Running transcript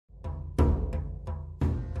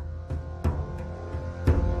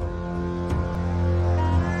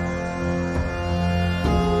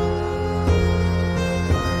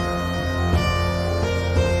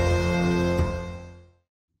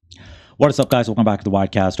What is up, guys? Welcome back to the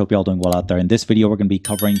Widecast. Hope you all doing well out there. In this video, we're going to be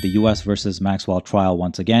covering the U.S. versus Maxwell trial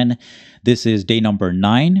once again. This is day number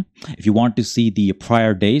 9. If you want to see the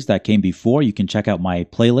prior days that came before, you can check out my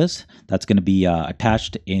playlist. That's going to be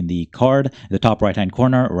attached in the card in the top right-hand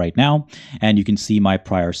corner right now, and you can see my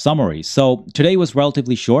prior summaries. So today was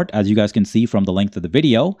relatively short, as you guys can see from the length of the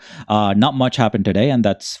video. Not much happened today, and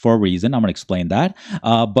that's for a reason. I'm going to explain that.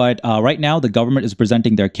 But right now, the government is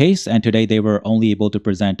presenting their case, and today they were only able to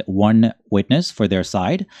present one witness for their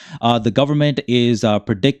side. The government is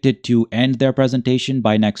predicted to end their presentation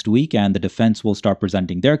by next week, and the defense will start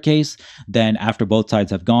presenting their case. Then after both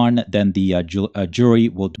sides have gone, then the jury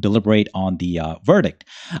will deliberate on the verdict.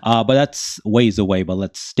 But that's ways away, but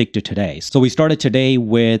let's stick to today. So we started today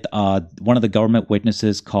with one of the government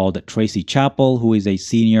witnesses called Tracy Chappell, who is a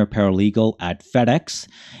senior paralegal at FedEx.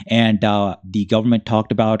 And the government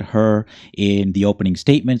talked about her in the opening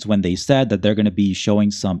statements when they said that they're going to be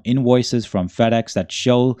showing some invoices from FedEx that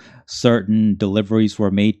show certain deliveries were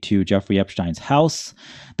made to Jeffrey Epstein's house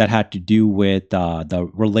that had to do with the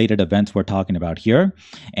related events we're talking about here.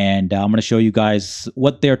 And I'm going to show you guys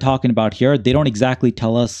what they're talking about here. They don't exactly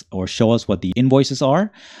tell us or show us what the invoices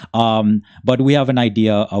are, but we have an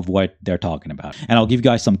idea of what they're talking about. And I'll give you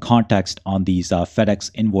guys some context on these FedEx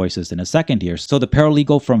invoices in a second here. So the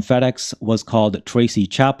paralegal from FedEx was called Tracy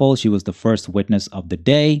Chappell. She was the first witness of the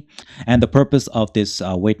day. And the purpose of this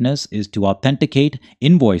witness is to authenticate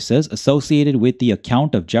invoices associated with the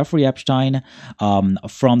account of Jeffrey Epstein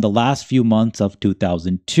from the last few months of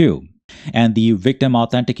 2002. And the victim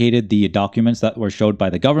authenticated the documents that were showed by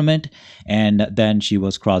the government, and then she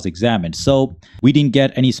was cross-examined. So we didn't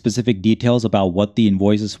get any specific details about what the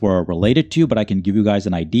invoices were related to, but I can give you guys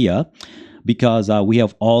an idea because we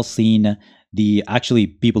have all seen actually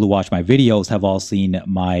people who watch my videos have all seen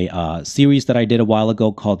my series that I did a while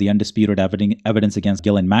ago called The Undisputed Evidence Against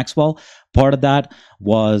Ghislaine Maxwell. Part of that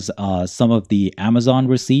was some of the Amazon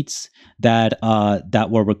receipts that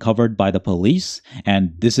were recovered by the police,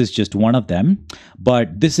 and this is just one of them.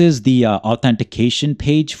 But this is the authentication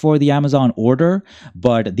page for the Amazon order,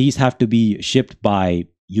 but these have to be shipped by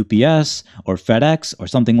UPS or FedEx or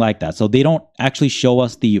something like that. So they don't actually show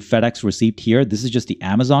us the FedEx receipt here. This is just the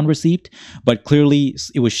Amazon receipt, but clearly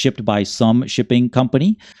it was shipped by some shipping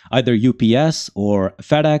company, either UPS or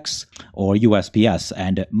FedEx or USPS.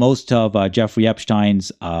 And most of Jeffrey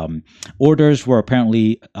Epstein's orders were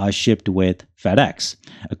apparently shipped with FedEx,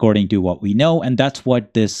 according to what we know, and that's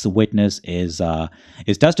what this witness is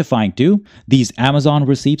testifying to. These Amazon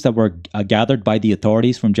receipts that were gathered by the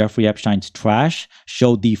authorities from Jeffrey Epstein's trash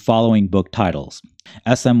showed the following book titles: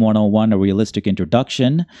 SM 101, A Realistic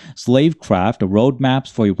Introduction; Slavecraft,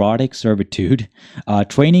 Roadmaps for Erotic Servitude;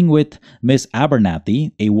 Training with Miss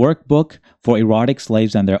Abernathy, a workbook for erotic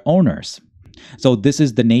slaves and their owners. So this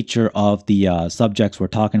is the nature of the subjects we're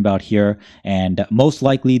talking about here, and most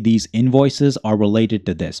likely these invoices are related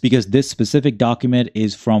to this because this specific document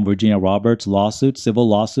is from Virginia Roberts' lawsuit, civil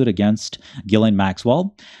lawsuit against Ghislaine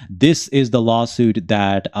Maxwell. This is the lawsuit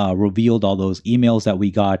that revealed all those emails that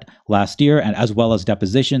we got last year, and as well as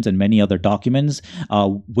depositions and many other documents,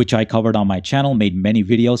 which I covered on my channel, made many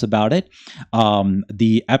videos about it.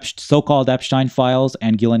 The so-called Epstein files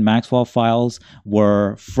and Ghislaine Maxwell files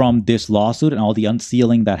were from this lawsuit, and all the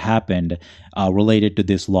unsealing that happened related to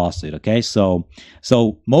this lawsuit. Okay, so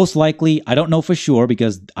most likely, I don't know for sure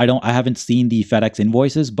because I haven't seen the FedEx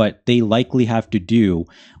invoices, but they likely have to do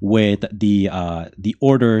with the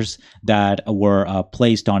orders that were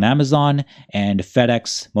placed on Amazon, and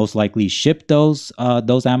FedEx most likely shipped those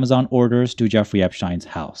Amazon orders to Jeffrey Epstein's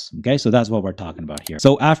house. Okay, so that's what we're talking about here.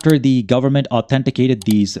 So after the government authenticated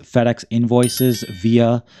these FedEx invoices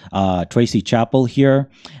via Tracy Chappell here,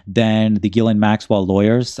 then the Ghislaine Maxwell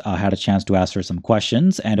lawyers had a chance to ask her some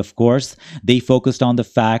questions, and of course they focused on the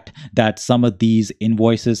fact that some of these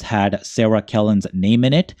invoices had Sarah Kellen's name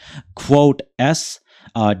in it, quote S.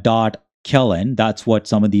 Kellen. That's what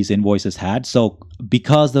some of these invoices had. So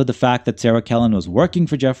because of the fact that Sarah Kellen was working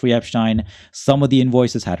for Jeffrey Epstein, some of the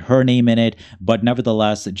invoices had her name in it, but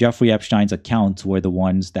nevertheless, Jeffrey Epstein's accounts were the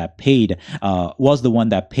ones that paid, was the one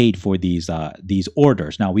that paid for these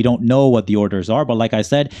orders. Now, we don't know what the orders are, but like I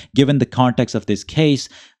said, given the context of this case,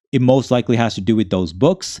 it most likely has to do with those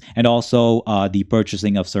books and also the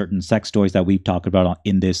purchasing of certain sex toys that we've talked about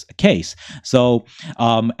in this case. So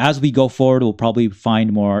as we go forward, we'll probably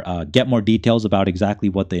find get more details about exactly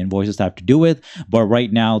what the invoices have to do with. But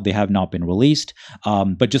right now, they have not been released.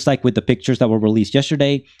 But just like with the pictures that were released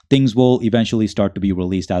yesterday, things will eventually start to be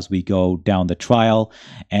released as we go down the trial.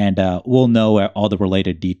 And we'll know all the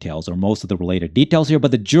related details or most of the related details here.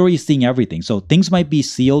 But the jury is seeing everything. So things might be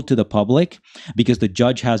sealed to the public because the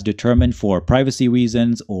judge has has determined for privacy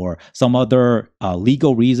reasons or some other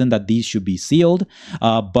legal reason that these should be sealed,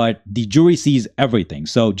 but the jury sees everything.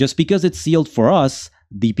 So just because it's sealed for us,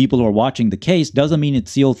 the people who are watching the case, doesn't mean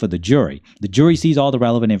it's sealed for the jury. The jury sees all the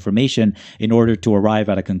relevant information in order to arrive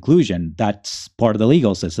at a conclusion. That's part of the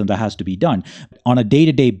legal system that has to be done. On a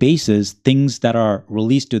day-to-day basis, things that are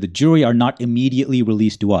released to the jury are not immediately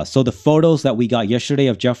released to us. So the photos that we got yesterday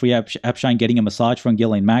of Jeffrey Epstein getting a massage from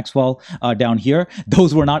Ghislaine Maxwell down here,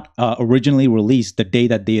 those were not originally released the day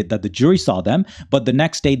that the jury saw them, but the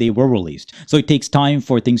next day they were released. So it takes time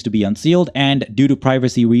for things to be unsealed, and due to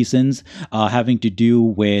privacy reasons having to do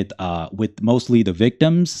with mostly the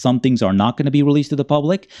victims, some things are not going to be released to the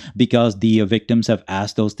public because the victims have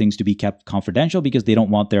asked those things to be kept confidential because they don't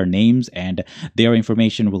want their names and their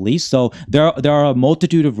information released. So there are a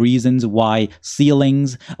multitude of reasons why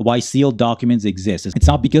sealed documents exist. It's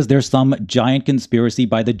not because there's some giant conspiracy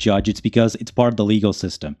by the judge. It's because it's part of the legal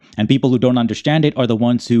system. And people who don't understand it are the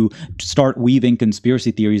ones who start weaving conspiracy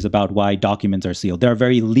theories about why documents are sealed. There are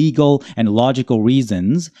very legal and logical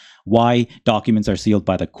reasons why documents are sealed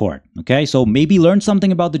by the court. Okay, so maybe learn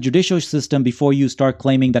something about the judicial system before you start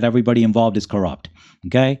claiming that everybody involved is corrupt.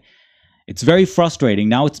 Okay, it's very frustrating.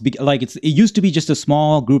 Now it used to be just a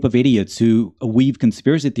small group of idiots who weave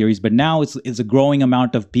conspiracy theories, but now it's a growing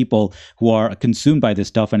amount of people who are consumed by this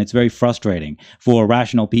stuff, and it's very frustrating for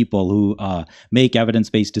rational people who make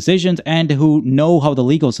evidence-based decisions and who know how the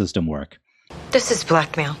legal system works. This is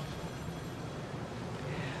blackmail.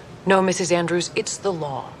 No, Mrs. Andrews, it's the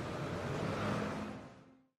law.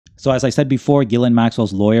 So as I said before, Ghislaine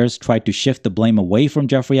Maxwell's lawyers tried to shift the blame away from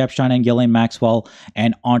Jeffrey Epstein and Ghislaine Maxwell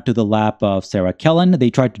and onto the lap of Sarah Kellen.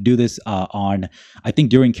 They tried to do this I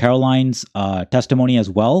think during Caroline's testimony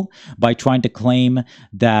as well, by trying to claim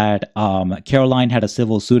that Caroline had a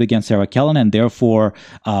civil suit against Sarah Kellen, and therefore,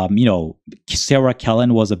 Sarah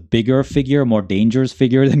Kellen was a bigger figure, more dangerous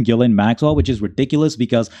figure than Ghislaine Maxwell, which is ridiculous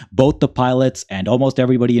because both the pilots and almost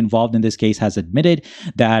everybody involved in this case has admitted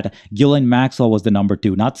that Ghislaine Maxwell was the number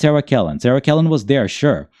two, not Sarah Kellen. Sarah Kellen was there,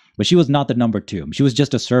 sure, but she was not the number two. She was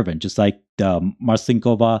just a servant, just like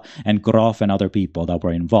Marcinkova and Groff and other people that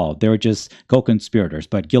were involved. They were just co-conspirators.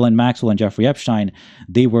 But Ghislaine Maxwell and Jeffrey Epstein,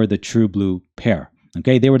 they were the true blue pair.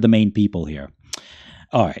 Okay, they were the main people here.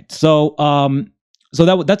 All right, so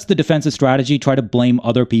that's the defense's strategy. Try to blame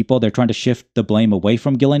other people. They're trying to shift the blame away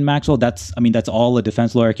from Ghislaine Maxwell. That's all a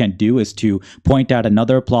defense lawyer can do, is to point out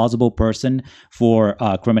another plausible person for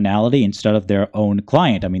criminality instead of their own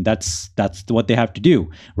client. I mean, that's what they have to do,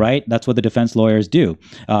 right? That's what the defense lawyers do.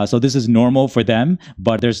 So this is normal for them,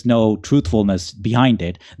 but there's no truthfulness behind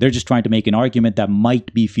it. They're just trying to make an argument that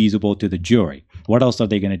might be feasible to the jury. What else are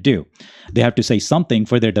they going to do? They have to say something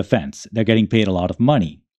for their defense. They're getting paid a lot of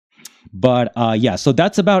money. But yeah, so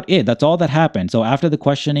that's about it. That's all that happened. So after the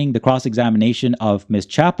questioning, the cross-examination of Ms.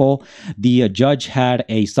 Chappell, the judge had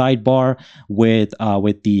a sidebar with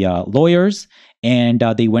the lawyers, and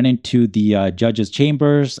they went into the judge's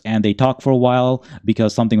chambers and they talked for a while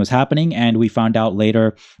because something was happening. And we found out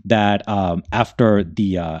later that after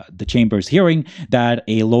the chamber's hearing, that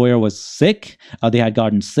a lawyer was sick. They had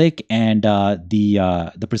gotten sick, and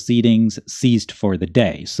the proceedings ceased for the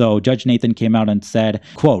day. So Judge Nathan came out and said,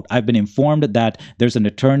 quote, "I've been informed that there's an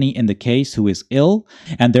attorney in the case who is ill,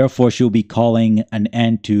 and therefore she'll be calling an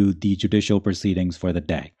end to the judicial proceedings for the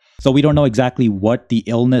day." So we don't know exactly what the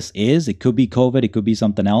illness is. It could be COVID. It could be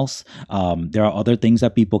something else. There are other things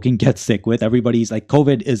that people can get sick with. Everybody's like,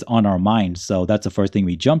 COVID is on our mind. So that's the first thing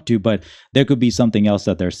we jump to. But there could be something else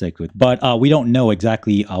that they're sick with. But we don't know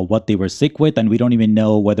exactly what they were sick with. And we don't even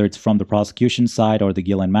know whether it's from the prosecution side or the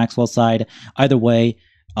Ghislaine Maxwell side. Either way,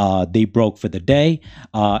 they broke for the day,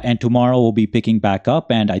 and tomorrow we'll be picking back up.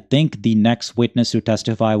 And I think the next witness to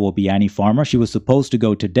testify will be Annie Farmer. She was supposed to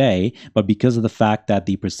go today, but because of the fact that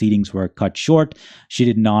the proceedings were cut short, she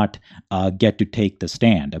did not get to take the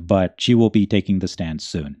stand, but she will be taking the stand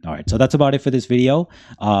soon. All right, so that's about it for this video.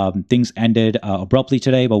 Things ended abruptly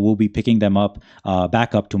today, but we'll be picking them up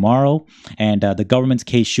back up tomorrow, and the government's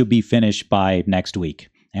case should be finished by next week,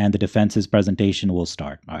 and the defense's presentation will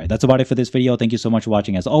start. All right, that's about it for this video. Thank you so much for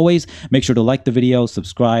watching. As always, make sure to like the video,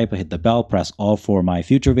 subscribe, hit the bell, press all for my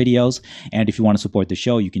future videos. And if you want to support the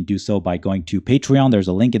show, you can do so by going to Patreon. There's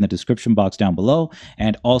a link in the description box down below.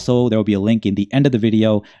 And also there will be a link in the end of the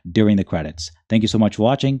video during the credits. Thank you so much for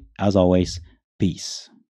watching. As always, peace.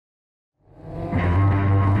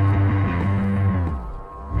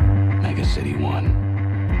 Mega City 1.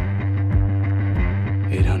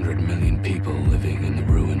 800 million people living in the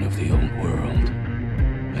ruin of the old world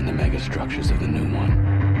and the mega structures of the new one.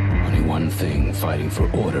 Only one thing fighting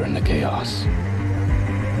for order in the chaos.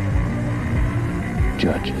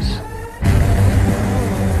 judges.